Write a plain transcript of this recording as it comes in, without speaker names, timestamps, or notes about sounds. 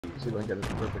See if I can get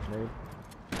this perfect name.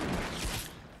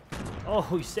 Oh,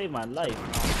 you saved my life.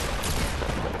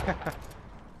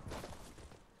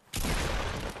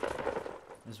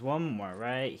 There's one more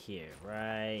right here,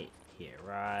 right here,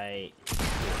 right here.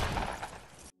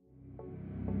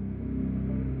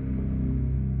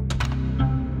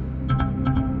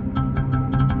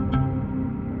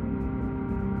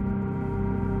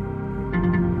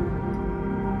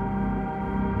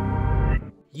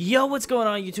 Yo, what's going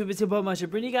on YouTube? It's your boy Masha,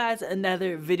 bringing you guys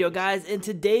another video. Guys, in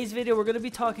today's video we're going to be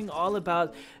talking all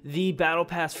about the battle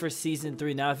pass for season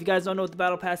 3. Now, if you guys don't know what the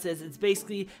battle pass is, it's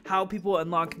basically how people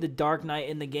unlock the Dark Knight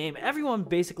in the game. Everyone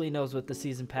basically knows what the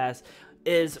season pass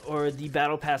is, or the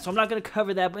battle pass, so I'm not going to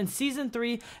cover that. But in season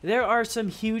 3 there are some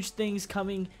huge things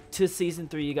coming to season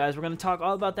 3, you guys. We're going to talk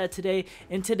all about that today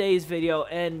in today's video.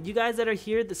 And you guys that are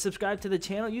here that subscribe to the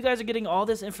channel, you guys are getting all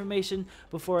this information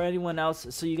before anyone else,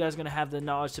 so you guys are going to have the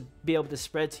knowledge to be able to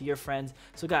spread to your friends.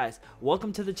 So guys,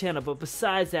 welcome to the channel. But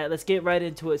besides that, let's get right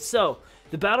into it. So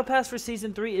the battle pass for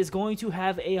season 3 is going to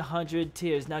have 100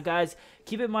 tiers. Now guys,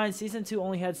 keep in mind season 2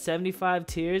 only had 75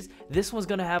 tiers. This one's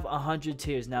going to have 100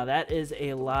 tiers. Now that is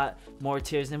a lot more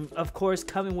tiers, and of course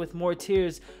coming with more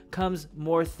tiers comes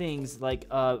more things like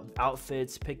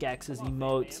outfits, pickaxes,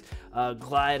 emotes,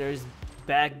 gliders,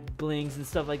 back blings and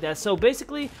stuff like that. So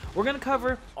basically we're going to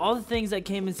cover all the things that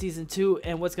came in season 2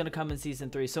 and what's going to come in season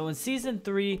 3. So in season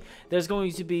 3 there's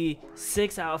going to be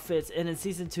 6 outfits, and in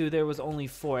season 2 there was only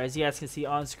 4. As you guys can see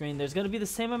on screen, there's going to be the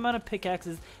same amount of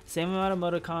pickaxes, same amount of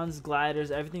emoticons,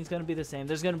 gliders, everything's going to be the same.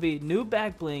 There's going to be new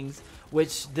back blings,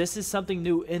 which this is something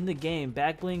new in the game.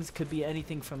 Back blings could be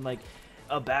anything from like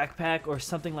a backpack or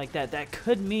something like that. That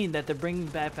could mean that they're bringing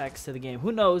backpacks to the game.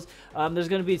 Who knows? There's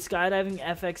going to be skydiving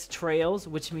FX trails,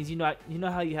 which means you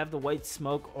know how you have the white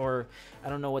smoke, or I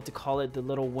don't know what to call it, the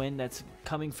little wind that's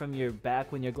coming from your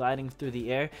back when you're gliding through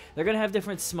the air. They're going to have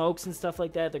different smokes and stuff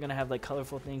like that. They're going to have like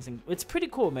colorful things, and it's pretty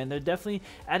cool, man. They're definitely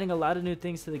adding a lot of new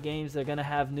things to the games. They're going to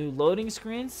have new loading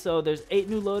screens. So there's 8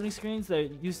 new loading screens. There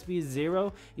used to be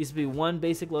 0. Used to be 1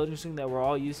 basic loading screen that we're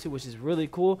all used to, which is really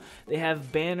cool. They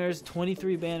have banners, 23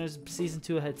 banners. Season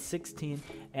 2 had 16,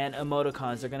 and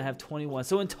emoticons, they're gonna have 21.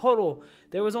 So in total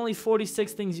there was only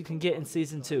 46 things you can get in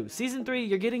season 2. Season 3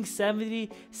 you're getting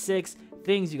 76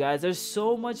 things, you guys. There's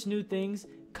so much new things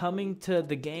coming to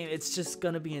the game. It's just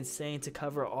gonna be insane to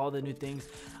cover all the new things.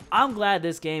 I'm glad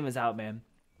this game is out, man.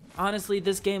 Honestly,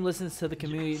 this game listens to the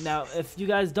community. Now, if you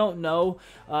guys don't know,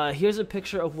 here's a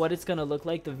picture of what it's going to look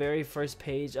like, the very first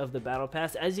page of the Battle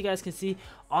Pass. As you guys can see,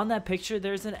 on that picture,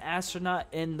 there's an astronaut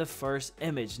in the first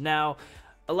image. Now,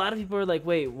 a lot of people are like,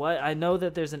 wait, what? I know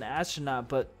that there's an astronaut,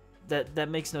 but that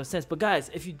makes no sense. But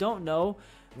guys, if you don't know,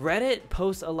 Reddit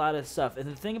posts a lot of stuff, and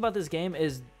the thing about this game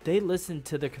is they listen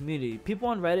to the community. People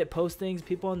on Reddit post things,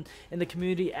 people in the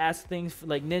community ask things,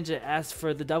 like Ninja asked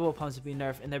for the double pumps to be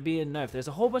nerfed, and they're being nerfed. There's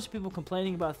a whole bunch of people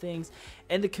complaining about things,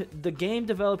 and the game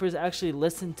developers actually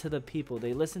listen to the people.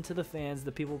 They listen to the fans,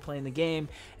 the people playing the game,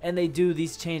 and they do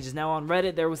these changes. Now on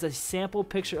Reddit there was a sample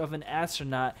picture of an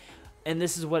astronaut, and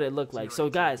this is what it looked like. So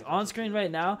guys, on screen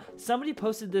right now, somebody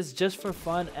posted this just for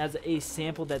fun as a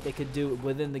sample that they could do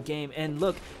within the game. And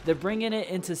look, they're bringing it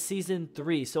into season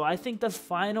 3. So I think the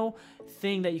final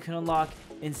thing that you can unlock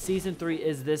in season 3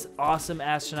 is this awesome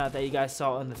astronaut that you guys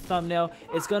saw in the thumbnail.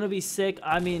 It's gonna be sick.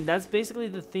 I mean, that's basically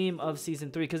the theme of season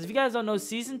 3, because if you guys don't know,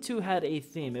 season 2 had a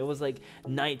theme. It was like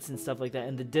nights and stuff like that,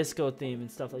 and the disco theme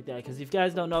and stuff like that. Because if you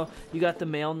guys don't know, you got the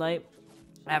male night.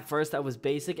 At first that was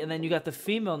basic, and then you got the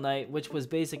female night, which was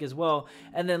basic as well,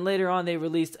 and then later on they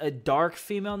released a dark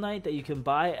female night that you can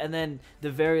buy, and then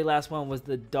the very last one was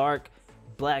the dark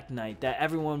black knight that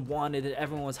everyone wanted and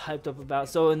everyone was hyped up about.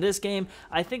 So in this game,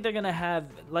 I think they're gonna have,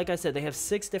 like I said, they have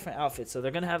 6 different outfits. So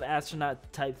they're gonna have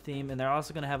astronaut type theme, and they're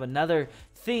also gonna have another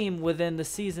theme within the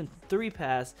season 3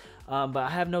 pass, but I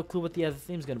have no clue what the other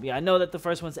theme's gonna be. I know that the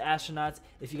first one's astronauts.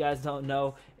 If you guys don't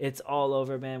know, it's all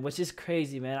over, man, which is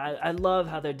crazy, man. I love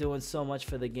how they're doing so much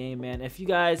for the game, man. If you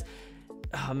guys,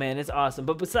 oh man, it's awesome.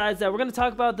 But besides that, we're going to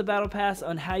talk about the battle pass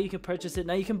on how you can purchase it.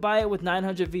 Now you can buy it with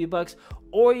 900 V-Bucks,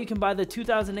 or you can buy the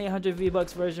 2,800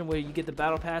 V-Bucks version where you get the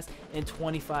battle pass in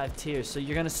 25 tiers. So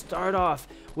you're going to start off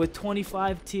with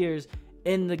 25 tiers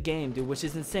in the game, dude, which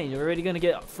is insane. You're already going to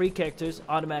get free characters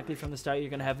automatically from the start. You're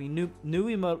going to have new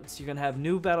emotes. You're going to have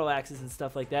new battle axes and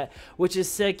stuff like that, which is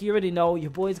sick. You already know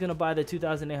your boy's going to buy the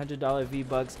 $2,800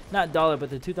 V-Bucks, not dollar, but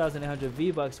the 2,800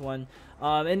 V-Bucks one.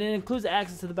 And it includes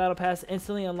access to the battle pass,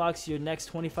 instantly unlocks your next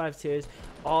 25 tiers,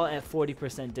 all at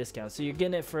 40% discount. So you're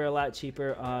getting it for a lot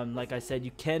cheaper. Like I said, you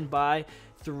can buy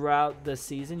throughout the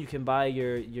season. You can buy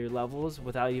your levels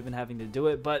without even having to do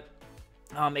it, but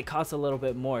it costs a little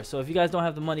bit more. So if you guys don't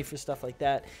have the money for stuff like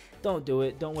that, don't do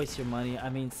it. Don't waste your money. I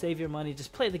mean, save your money.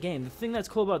 Just play the game. The thing that's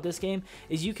cool about this game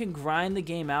is you can grind the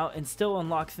game out and still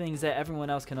unlock things that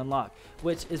everyone else can unlock,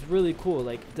 which is really cool.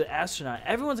 Like the astronaut,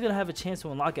 everyone's gonna have a chance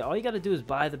to unlock it. All you got to do is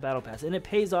buy the battle pass, and it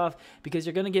pays off because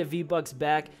you're gonna get V-Bucks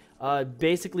back.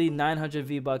 Basically 900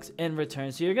 V-Bucks in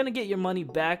return, so you're gonna get your money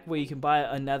back where you can buy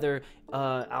another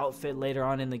outfit later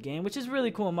on in the game, which is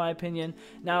really cool in my opinion.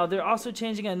 Now they're also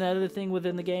changing another thing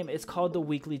within the game. It's called the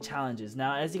weekly challenges.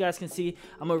 Now as you guys can see,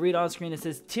 I'm gonna read on screen. It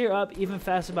says tier up even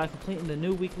faster by completing the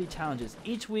new weekly challenges.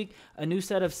 Each week a new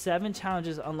set of 7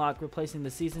 challenges unlock, replacing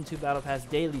the season 2 battle pass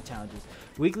daily challenges.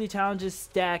 Weekly challenges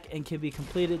stack and can be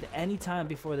completed anytime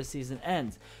before the season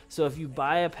ends. So if you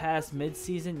buy a pass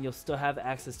mid-season, you'll still have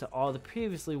access to all the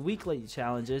previously weekly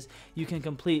challenges you can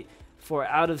complete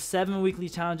out of 7 weekly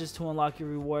challenges to unlock your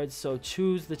rewards. So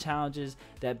choose the challenges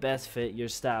that best fit your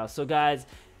style. So guys,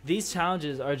 these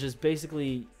challenges are just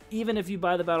basically, even if you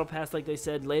buy the battle pass like they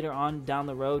said later on down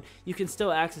the road, you can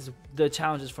still access the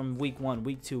challenges from week 1,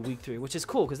 week 2, week 3, which is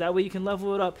cool because that way you can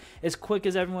level it up as quick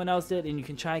as everyone else did, and you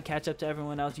can try and catch up to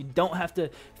everyone else. You don't have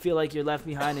to feel like you're left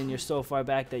behind and you're so far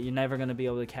back that you're never going to be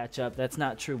able to catch up. That's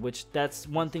not true, which that's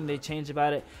one thing they changed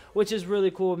about it, which is really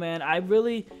cool, man. I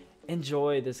really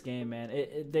enjoy this game, man.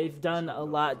 They've done a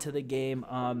lot to the game,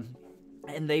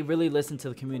 and they really listen to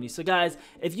the community. So guys,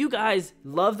 if you guys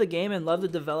love the game and love the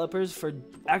developers for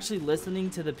actually listening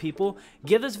to the people,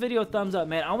 give this video a thumbs up,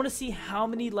 man. I want to see how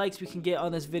many likes we can get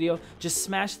on this video. Just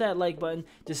smash that like button,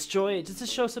 destroy it, just to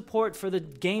show support for the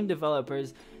game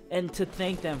developers and to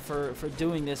thank them for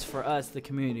doing this for us, the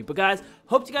community. But guys,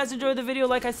 hope you guys enjoyed the video.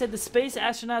 Like I said, the space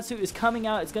astronaut suit is coming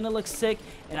out. It's gonna look sick,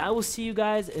 and I will see you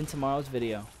guys in tomorrow's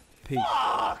video. Peace.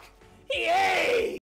 Fuck! Yay!